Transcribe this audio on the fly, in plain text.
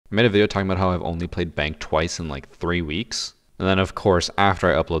I made a video talking about how I've only played Bank twice in like 3 weeks. And then of course, after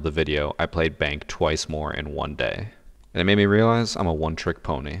I upload the video, I played Bank twice more in 1 day. And it made me realize I'm a one-trick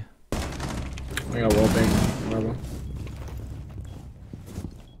pony. I got wall bank. Marble.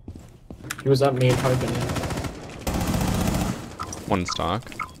 He was up main, probably been in. One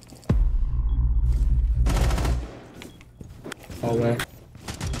stock. Hallway.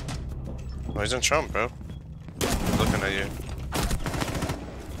 Oh, he's in Trump, bro. He's looking at you.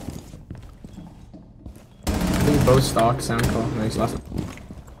 I think both stocks sound cool. No, he's left.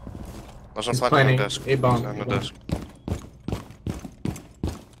 There's one He's planting on planning. the desk. A-bomb. On the A-bomb. desk.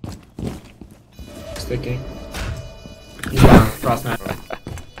 Sticking. He's down. Cross map.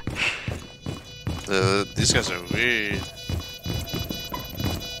 These guys are weird.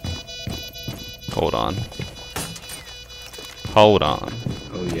 Hold on. Hold on.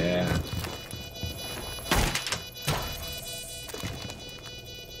 Oh yeah.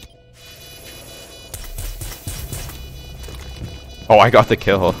 Oh, I got the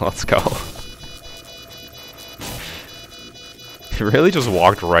kill. Let's go. He really just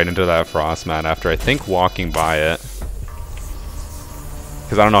walked right into that frost mat after I think walking by it.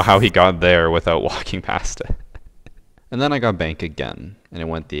 Because I don't know how he got there without walking past it. And then I got Bank again, and it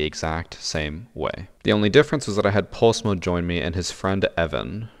went the exact same way. The only difference was that I had Pulse Mode join me and his friend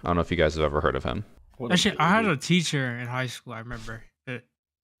Evan. I don't know if you guys have ever heard of him. Actually, I had a teacher in high school, I remember.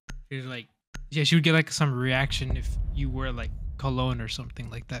 She was like, yeah, she would get like some reaction if you wear like cologne or something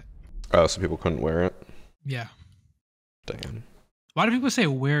like that. Oh, so people couldn't wear it? Yeah. Damn. Why do people say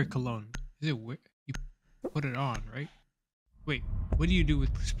wear cologne? Is it wear? You put it on, right? Wait, what do you do with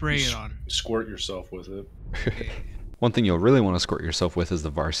spray it on? Squirt yourself with it. One thing you'll really want to squirt yourself with is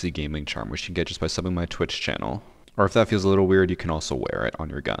the VarsityGaming charm, which you can get just by subbing my Twitch channel. Or if that feels a little weird, you can also wear it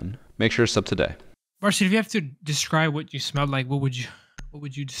on your gun. Make sure to sub today. Varsity, if you have to describe what you smelled like, what would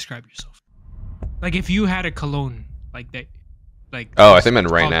you describe yourself? Like if you had a cologne like that, like Oh, I think I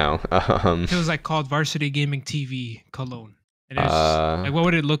meant right now. It was like called Varsity Gaming TV cologne. And it was, like what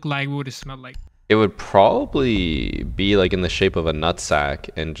would it look like? What would it smell like? It would probably be like in the shape of a nutsack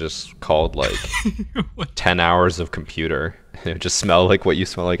and just called like 10 hours of computer. It would just smell like what you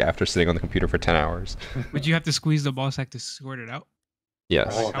smell like after sitting on the computer for 10 hours. Would you have to squeeze the ball sack to squirt it out?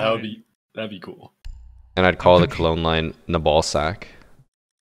 Yes. Oh, that'd be cool. And I'd call the cologne line Nabal sack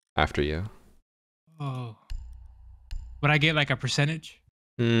after you. Oh. Would I get like a percentage?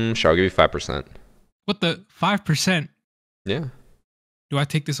 Sure, I'll give you 5%. What the 5%? Yeah. Do I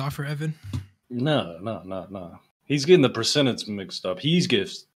take this offer, Evan? No. He's getting the percentage mixed up. He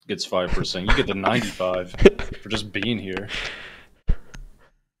gets 5%. You get the 95 for just being here.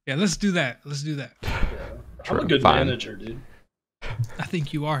 Yeah, let's do that. Let's do that. Yeah. I'm a good manager, dude. I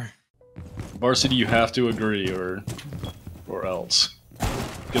think you are. Varsity, you have to agree, or else.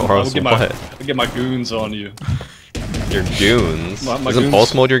 I'll get my goons on you. Your goons? My Isn't goons,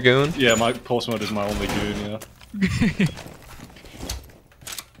 Pulse Mode your goon? Yeah, my Pulse Mode is my only goon, yeah.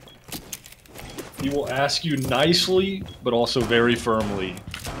 He will ask you nicely, but also very firmly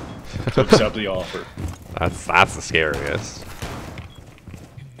to accept the offer. That's the scariest.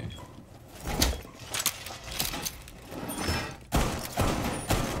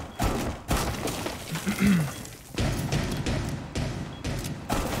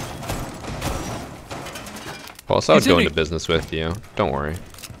 Well, so I would go into business with you. Don't worry.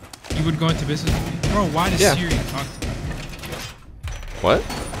 You would go into business with me? Bro, why does Siri talk to me? What?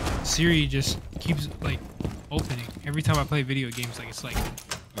 Siri just keeps like opening every time I play video games. Like it's like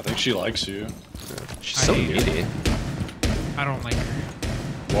I think she likes you. She's so needy. I don't like her.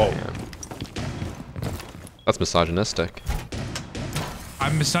 Whoa. Yeah. That's misogynistic.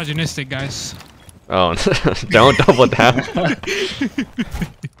 I'm misogynistic, guys. Oh, don't double down.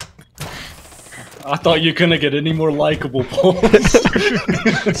 I thought you couldn't get any more likable points.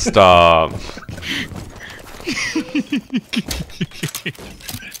 Stop.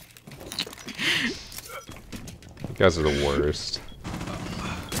 You guys are the worst.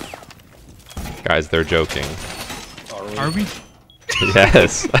 Guys, they're joking. Are we?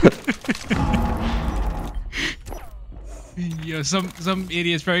 Yes. Yo, some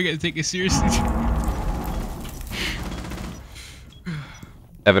idiot's probably gonna take it seriously.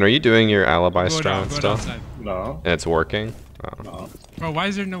 Evan, are you doing your alibi strat stuff? Outside. No. And it's working? Oh. No. Bro, why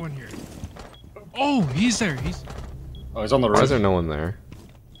is there no one here? Oh, he's there. Oh, he's on the Why roof. is there no one there?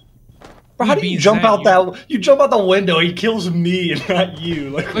 Bro, how do you jump out you jump out the window? He kills me and not you.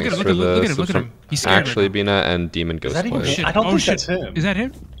 Like, look at him! Look at him! He's scared. Actually, Bina and Demon Ghost. Is that even Play. I don't think that's him. Is that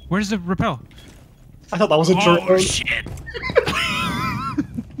him? Where's the rappel? I thought that was a drone. Oh shit!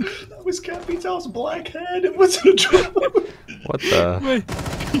 That was Capital's black head. It wasn't a drone. What the? Wait.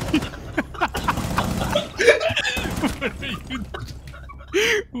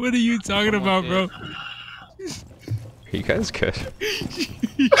 What are you talking about, bro? Are you guys good?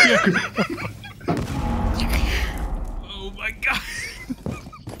 Oh my god.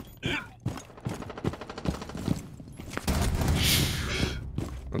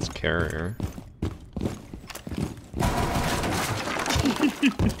 That's carrier.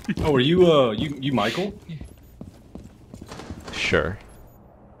 Oh, are you you Michael? Sure.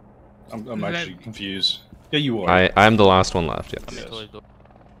 I'm Is actually that- confused. Yeah, you are. I'm the last one left, yes. Yes. Wait,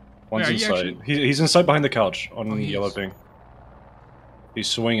 One's are you inside. actually- He's inside behind the couch on Oh, he yellow is. ping. He's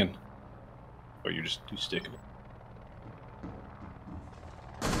swinging. Oh, you sticking it.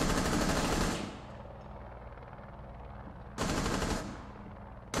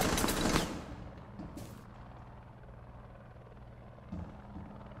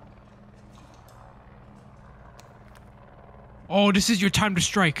 Oh, this is your time to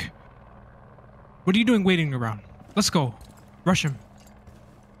strike. What are you doing waiting around? Let's go. Rush him.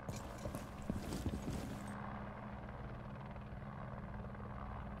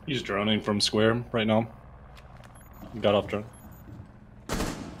 He's droning from square right now. Got off drone.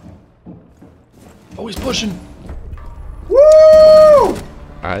 Oh, he's pushing. Woo!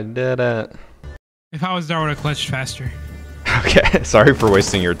 I did it. If I was there, I would have clutched faster. Okay, sorry for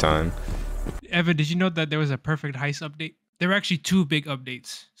wasting your time. Evan, did you know that there was a perfect heist update? There were actually 2 big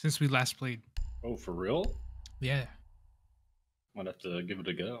updates since we last played. Oh, for real? Yeah. Might have to give it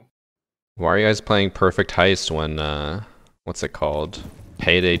a go. Why are you guys playing Perfect Heist when, what's it called?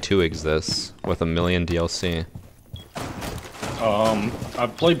 Payday 2 exists with a million DLC. I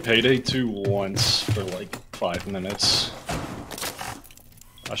played Payday 2 once for like 5 minutes.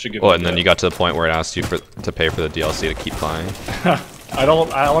 I should give it Well, a and then go. you got to the point where it asked you to pay for the DLC to keep playing.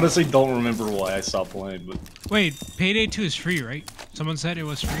 I honestly don't remember why I stopped playing, but Wait, Payday 2 is free, right? Someone said it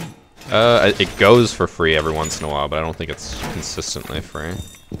was free. It goes for free every once in a while, but I don't think it's consistently free.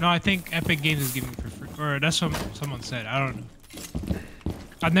 No, I think Epic Games is giving it for free. Or that's what someone said. I don't know.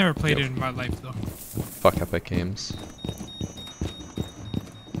 I've never played it in my life, though. Fuck Epic Games.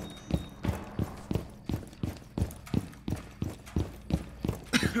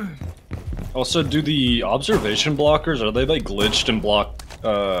 also, do the observation blockers, are they like glitched and block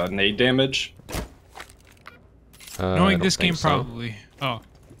nade damage? I Knowing don't this game, think so. probably. Oh,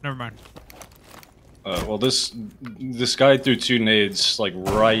 never mind. Well, this guy threw 2 nades like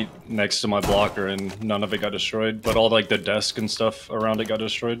right next to my blocker, and none of it got destroyed. But all like the desk and stuff around it got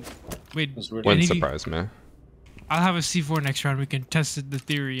destroyed. Wait, That's weird. Wouldn't Any- surprise me. I'll have a C4 next round. We can test the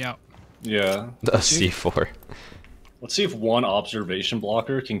theory out. Yeah. The C4. Let's see if one observation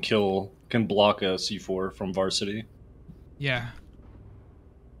blocker can block a C4 from varsity. Yeah.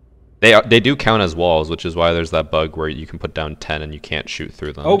 They do count as walls, which is why there's that bug where you can put down 10 and you can't shoot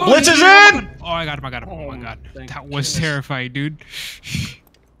through them. Oh, Blitz is yeah. in! Oh, I got him. I got him. Oh my Oh, god. thank That was goodness. terrifying, dude.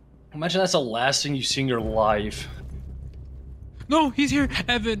 Imagine that's the last thing you see in your life. No, he's here.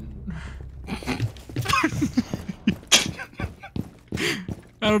 Evan.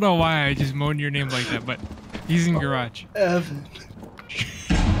 I don't know why I just moaned your name like that, but he's in garage. Evan.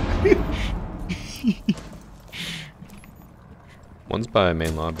 One's by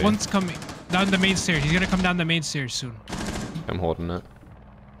main lobby. One's coming down the main stairs. He's gonna come down the main stairs soon. I'm holding it.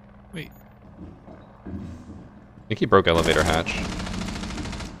 Wait. I think he broke elevator hatch.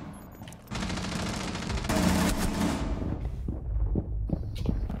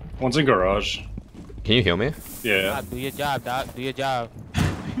 One's in garage. Can you heal me? Yeah. Do your job, Doc. Do your job.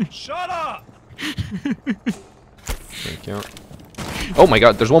 Thank you. Oh my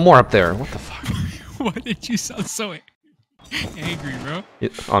god, there's one more up there. What the fuck? Why did you sound so angry, bro?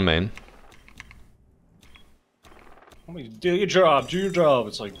 On main. I mean, do your job. Do your job.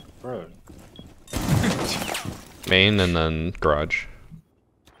 It's like, bro. Main and then garage.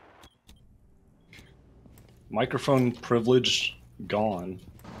 Microphone privilege gone.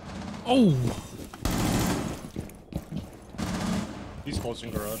 Oh, He's close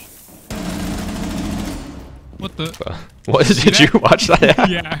in garage. what the? What did you watch that?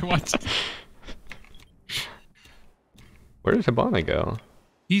 Yeah, I watched. Where did Hibana go?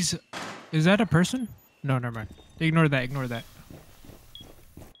 Is that a person? No, never mind. Ignore that. Ignore that.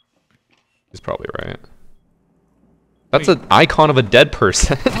 He's probably right. That's Wait. an icon of a dead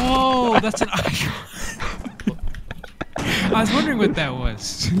person. Oh, that's an icon. I was wondering what that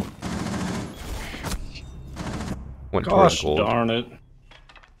was. Went towards Gosh gold. darn it.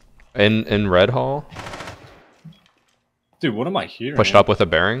 In red hall, Dude, what am I hearing? pushed up with a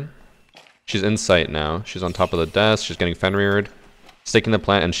bearing. She's in sight now. She's on top of the desk. She's getting Fenrir'd. Sticking the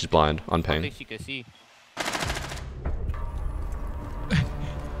plant and she's blind on I ping. think she can see.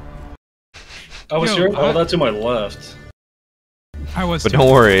 I was Yo, here. Oh, that's to my left. I was. But too.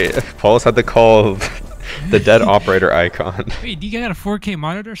 don't worry, Paul's had to call the dead operator icon. Wait, do you got a 4K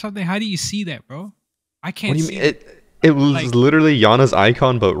monitor or something? How do you see that, bro? I can't What do you see mean? It was Like- literally Yana's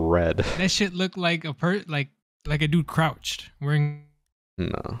icon, but red. that shit. Looked like a like a dude crouched wearing.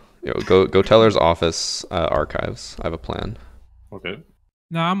 No. Yo, go tell her office archives. I have a plan. Okay.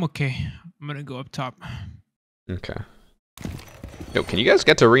 No, I'm okay. I'm gonna go up top. Okay. Yo, can you guys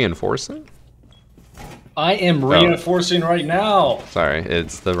get to reinforcing? I am reinforcing right now. Sorry,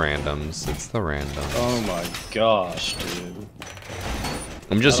 it's the randoms. It's the randoms. Oh my gosh, dude.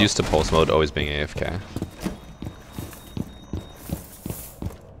 I'm just used to pulse mode always being AFK.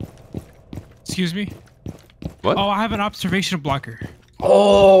 Excuse me. What? Oh, I have an observation blocker.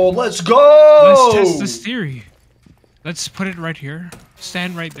 Oh, let's go! Let's test this theory. Let's put it right here.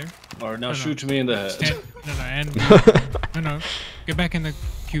 Stand right there. Alright, now No, no. shoot me in the head. Stand. No. Get back in the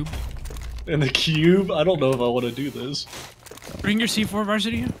cube. In the cube? I don't know if I want to do this. Bring your C4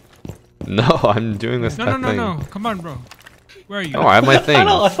 varsity. No, I'm doing this No. thing. Come on, bro. Where are you? No, I have my thing.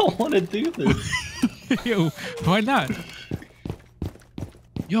 I don't want to do this. Yo, why not?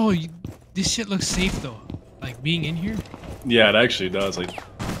 Yo, this shit looks safe though. Like being in here. Yeah, it actually does. Like,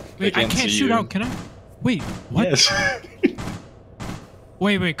 Wait, I can't can't see shoot you. out. Can I? Wait, what? yes.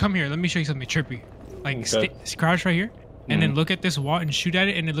 Wait, come here. Let me show you something trippy. Like, Okay. crouch right here, and then look at this wall and shoot at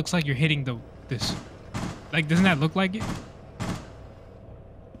it, and it looks like you're hitting this. Like, doesn't that look like it?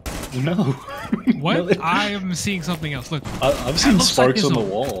 No. What? No, I am seeing something else. Look. I've seen looks like sparks on it's the a-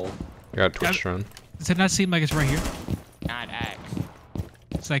 wall. I got a Twitch drone. Does it not seem like it's right here? Not X.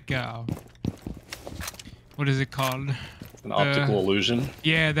 It's like, what is it called? An optical illusion.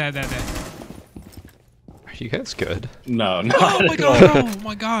 Yeah, that. Are you guys good? No, Oh not my at all. god! Oh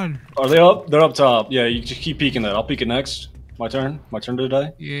my god! Are they up? They're up top. Yeah, you just keep peeking that. I'll peek it next. My turn. My turn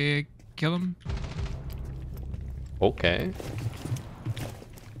today. Yeah, kill him. Okay.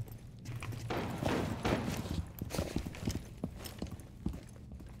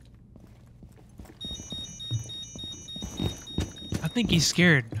 I think he's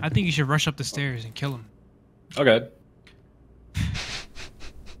scared. I think you should rush up the stairs and kill him. Okay.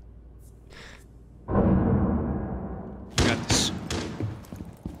 You got this.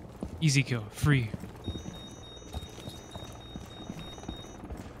 Easy kill. Free.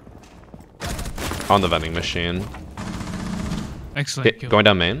 On the vending machine. Excellent kill. Going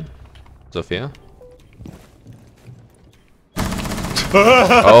down main. Sophia.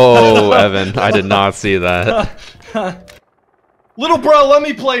 Oh, Evan, I did not see that. Little bro, let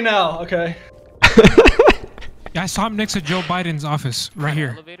me play now. Okay. Yeah, I saw him next to Joe Biden's office, right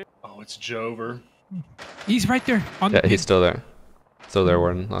here. Elevator. Oh, it's Jover. He's right there on Yeah, the. he's still there. Still there,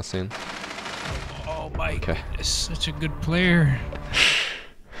 Warden. Last scene. Oh my Okay. goodness, such a good player.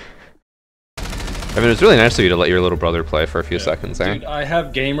 I mean, it's really nice of you to let your little brother play for a few seconds there. Dude, I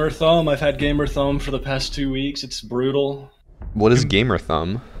have gamer thumb. I've had gamer thumb for the past 2 weeks. It's brutal. What is gamer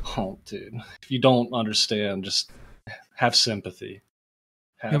thumb? Oh, dude. If you don't understand, just have sympathy.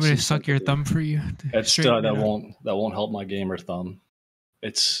 Have You want me to some suck your sympathy. thumb for you? It's Straighten that it out? won't help my gamer thumb.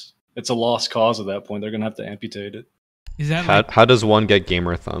 It's a lost cause at that point. They're gonna have to amputate it. Is that like? How does one get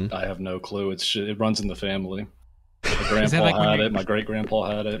gamer thumb? I have no clue. It runs in the family. My Is that grandpa like when had you- it. My great grandpa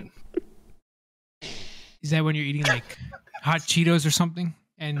had it. Is that when you're eating like hot Cheetos or something,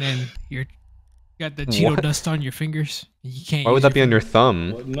 and then you got the Cheeto What? dust on your fingers? You can't. Why would use that be your on your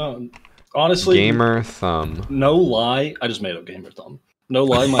thumb? Well, no, honestly, Gamer thumb. no lie. I just made up gamer thumb. No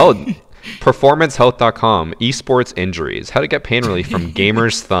lie. My, Oh, performancehealth.com. Esports injuries. How to get pain relief from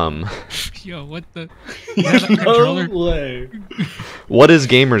gamer's thumb. Yo, what the? Is that a no controller? way. What is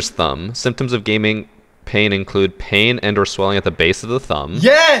gamer's thumb? Symptoms of gaming pain include pain and/or swelling at the base of the thumb.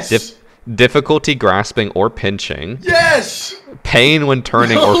 Yes. Difficulty grasping or pinching. Yes. Pain when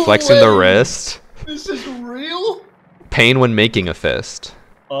turning No or flexing the way. wrist. This is real. Pain when making a fist.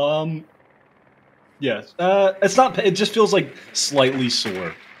 Yes. It's not. It just feels like slightly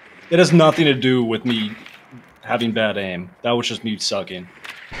sore. It has nothing to do with me having bad aim. That was just me sucking.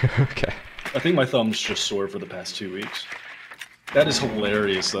 Okay. I think my thumb's just sore for the past 2 weeks. That is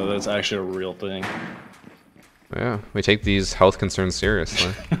hilarious, though. That's actually a real thing. Yeah, we take these health concerns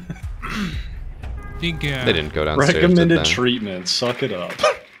seriously. Think They didn't go downstairs. did Recommended they? treatment. Suck it up.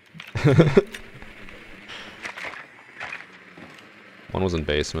 One was in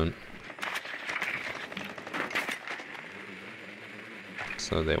basement.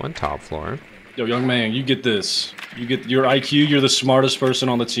 So they went top floor. Yo, young man, you get this. You get your IQ. You're the smartest person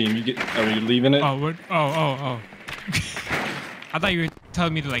on the team. You get. Are you leaving it? Oh, what? Oh. I thought you were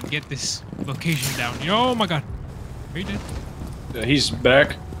telling me to like get this location down. Oh my god. Are you dead? Yeah, he's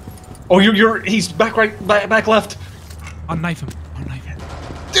back. Oh, he's back right, back left. I'll knife him. I'll knife him.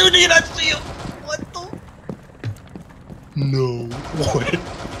 Dude, you not see him? What the? No. What?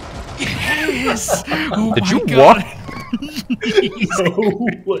 Yes! Oh Did my you God. No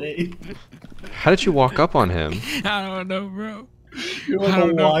way. How did you walk up on him? I don't know, bro. You're like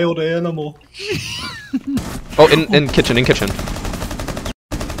a wild animal. Oh, in kitchen, in kitchen.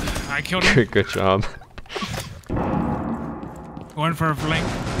 I killed him. Good job. Going for a flank.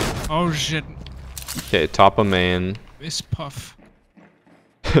 Oh shit. Okay, top of main. Miss Puff.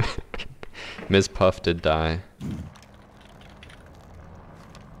 Ms. Puff did die.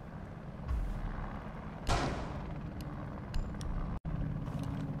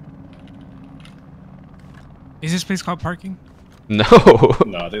 Is this place called parking? No!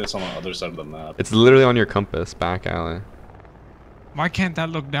 No, I think that's on the other side of the map. It's literally on your compass, back alley. Why can't that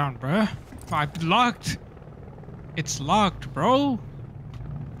look down, bruh? I'm locked. It's locked, bro.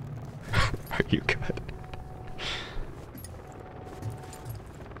 Are you good?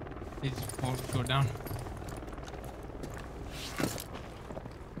 It just won't go down.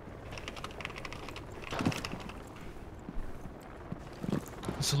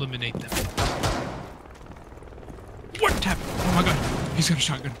 Let's eliminate them. What happened? Oh my god. He's got a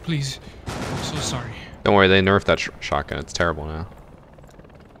shotgun. Please. I'm so sorry. Don't worry, they nerfed that shotgun. It's terrible now.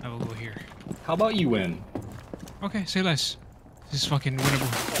 I will go here. How about you win? Okay, say less. This is fucking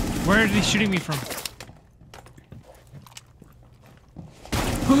winnable. Where are they shooting me from?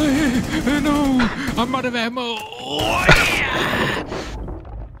 No! I'm out of ammo!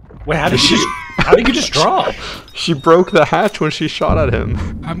 Wait, how did you just drop? She broke the hatch when she shot at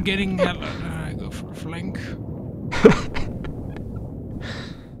him. I'm getting hella. I go for a flank.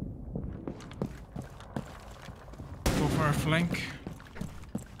 Go for a flank.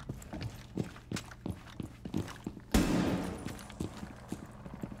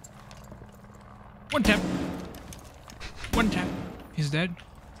 One tap. One tap. He's dead.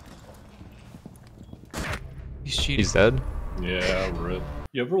 He's cheating. He's dead? Yeah, rip.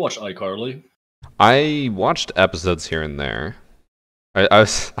 You ever watch iCarly? I watched episodes here and there.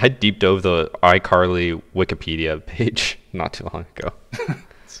 I deep dove the iCarly Wikipedia page not too long ago.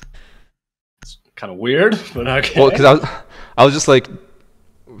 It's kind of weird, but okay. Well, because I was just like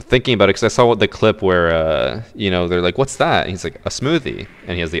thinking about it because I saw the clip where you know, they're like, "What's that?" And he's like, "A smoothie,"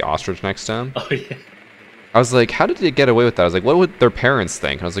 and he has the ostrich next to him. Oh yeah. I was like, how did they get away with that? I was like, what would their parents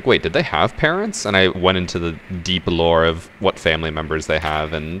think? And I was like, wait, did they have parents? And I went into the deep lore of what family members they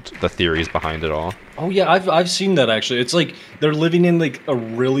have and the theories behind it all. Oh yeah, I've seen that actually. It's like they're living in like a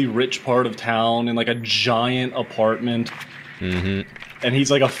really rich part of town in like a giant apartment. Mm-hmm. And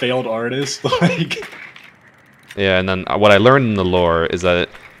he's like a failed artist. Like, yeah, and then what I learned in the lore is that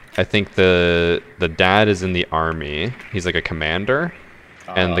I think the dad is in the army. He's like a commander.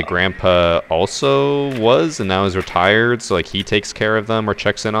 And the grandpa also was, and now is retired, so like he takes care of them or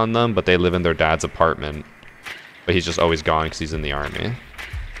checks in on them, but they live in their dad's apartment. But he's just always gone because he's in the army.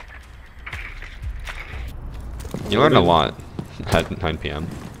 You learn a lot at 9 p.m.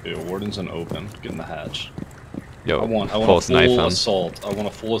 Dude, Warden's an open. Get in the hatch. Yo, I want a full full knife him. assault. I want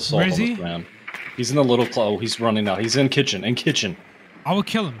a full assault Where is on he? this man. He's in the little claw. Oh, he's running now. He's in kitchen. In kitchen. I will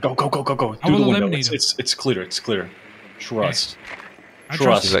kill him. Go, go, go, go, go. I Through will the window. eliminate him. It's clear. It's clear. Trust. I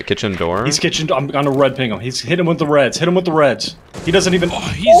Trust. Is that kitchen door? He's kitchen. I'm gonna red ping him. He's hit him with the reds. Hit him with the reds. He doesn't even. Oh,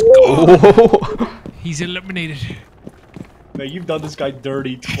 he's Oh! He's eliminated. Man, you've done this guy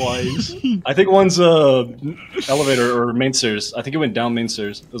dirty twice. I think one's elevator or main stairs. I think it went down main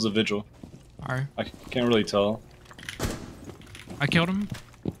stairs. It was a vigil. Alright. I can't really tell. I killed him.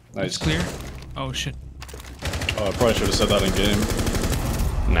 Nice. It's clear. Oh shit. Oh, I probably should have said that in game.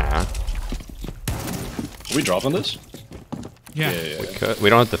 Nah. Are we dropping this? Yeah. We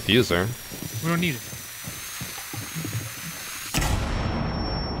don't have the diffuser. We don't need it.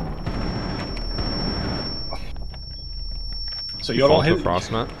 So you don't hit the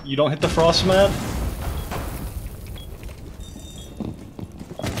frost mat? You don't hit the frost mat?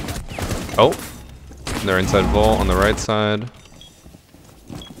 Oh. They're inside vault on the right side.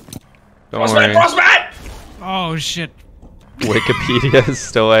 Don't worry. Frost mat! Oh shit. Wikipedia is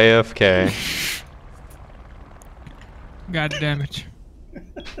still AFK. God damn it.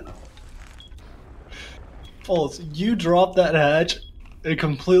 Pulse, you dropped that hatch and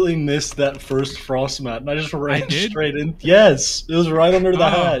completely missed that first frost mat, and I just ran did? straight in. Yes, it was right under the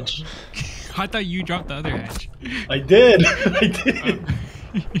hatch. I thought you dropped the other hatch. I did. I did.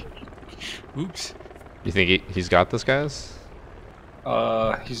 Oops. You think he's got this, guys?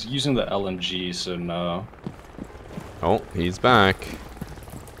 He's using the LMG, so no. Oh, he's back.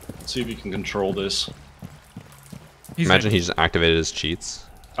 Let's see if you can control this. He's Imagine like, he just activated his cheats.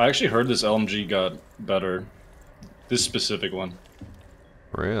 I actually heard this LMG got better. This specific one.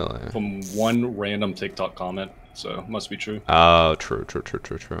 Really? From one random TikTok comment, so must be true. Oh, true.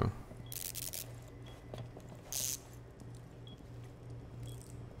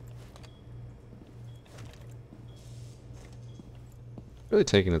 Really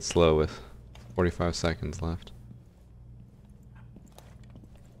taking it slow with 45 seconds left.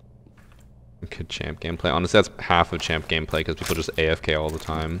 Good champ gameplay. Honestly, that's half of champ gameplay because people just AFK all the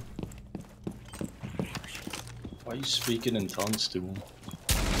time. Why are you speaking in tongues to him?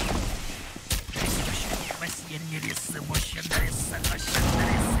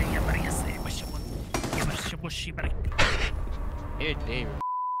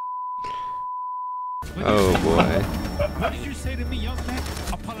 Oh boy. What did you say to me, young man?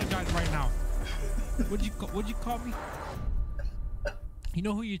 Apologize right now. What'd you call me? You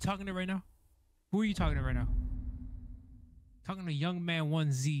know who you're talking to right now? Who are you talking to right now? Talking to young man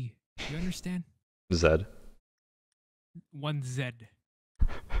 1Z. You understand? Zed. 1Z.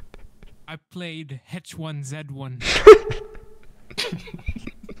 I played H1Z1.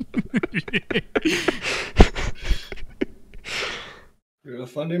 You're a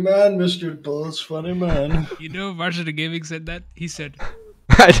funny man, Mr. Pulse, funny man. You know, VarsityGaming said that. He said,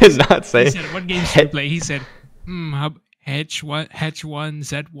 I did not say. he said, what games do you play? He said,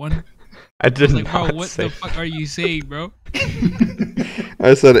 H1Z1. I did Like, not bro, what say. the fuck are you saying, bro?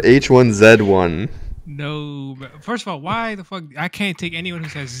 I said H1Z1. No, bro. First of all, why the fuck? I can't take anyone who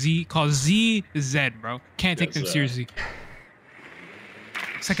says Z, calls Z Z, bro. Can't take them seriously.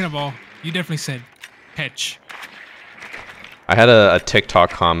 Second of all, you definitely said Hedge. I had a TikTok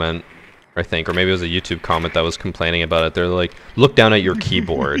comment, I think, or maybe it was a YouTube comment that was complaining about it. They're like, look down at your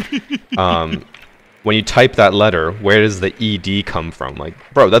keyboard. When you type that letter, where does the ED come from? Like,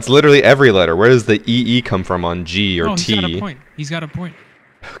 bro, that's literally every letter. Where does the EE come from on G or T? He's got a point. He's got a point.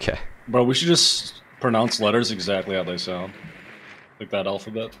 Okay. Bro, we should just pronounce letters exactly how they sound. Like that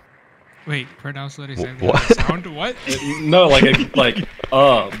alphabet. Wait, pronounce letters and What? sound what? No,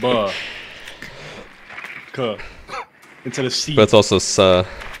 buh, k. Instead of C. But it's also sus.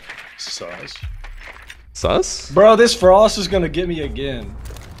 Sus? Bro, this Frost is gonna get me again.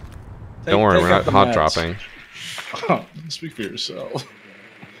 Don't worry, we're not hot meds. dropping. Speak for yourself.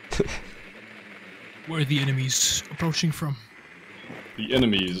 Where are the enemies approaching from? The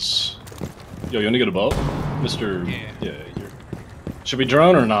enemies. Yo, you wanna get a boat? Mr. Yeah. Here. Should we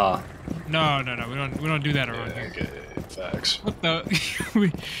drone or nah? No, we don't do that around here. Okay, facts. What the?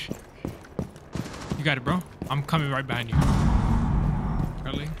 You got it, bro. I'm coming right behind you.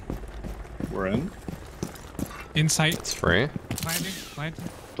 Charlie. We're in. Insight. It's free. Planting.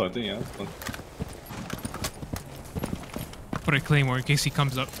 Plenty, yeah. Plenty. Put a claymore in case he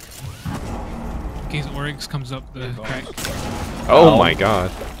comes up. In case Oryx comes up the crack. Oh my god.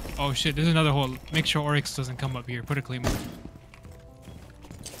 Oh shit, there's another hole. Make sure Oryx doesn't come up here. Put a claymore.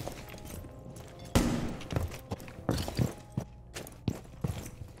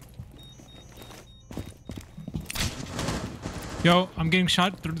 Yo, I'm getting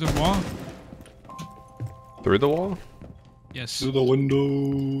shot through the wall. Through the wall? Yes. Through the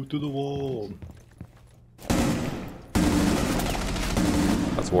window, to the wall.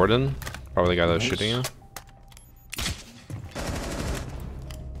 That's Warden. Probably the guy that was shooting you.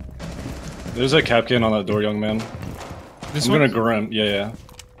 There's a capcan on that door, young man. This I'm one? gonna grim. Yeah.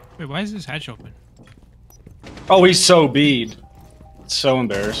 Wait, why is this hatch open? Oh, he's so beat. It's so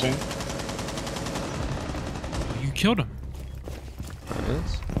embarrassing. You killed him.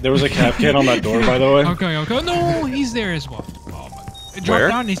 There was a capcan on that door, by the way. Okay. No, he's there as well. Oh my. Drop Where?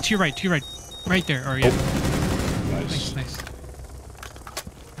 down. He's to your right. Right there. Or yeah. Nice.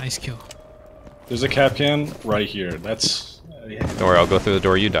 Nice kill. There's a capcan right here. That's Don't worry, I'll go through the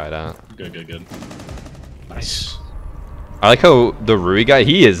door you died at. good. Nice. I like how the Rui guy,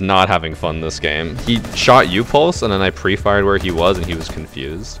 he is not having fun this game. He shot you, Pulse, and then I pre-fired where he was and he was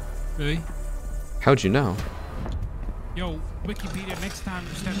confused. Really? How'd you know? Yo, Wikipedia, next time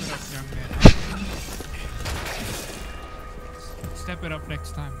step it up, young man. Step it up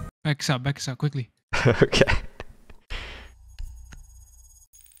next time. Back us out, quickly. Okay.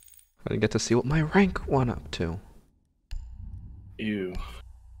 I didn't get to see what my rank went up to. Ew.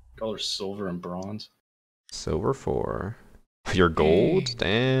 Color silver and bronze. Silver 4. Your gold?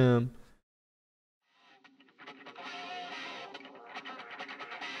 Damn.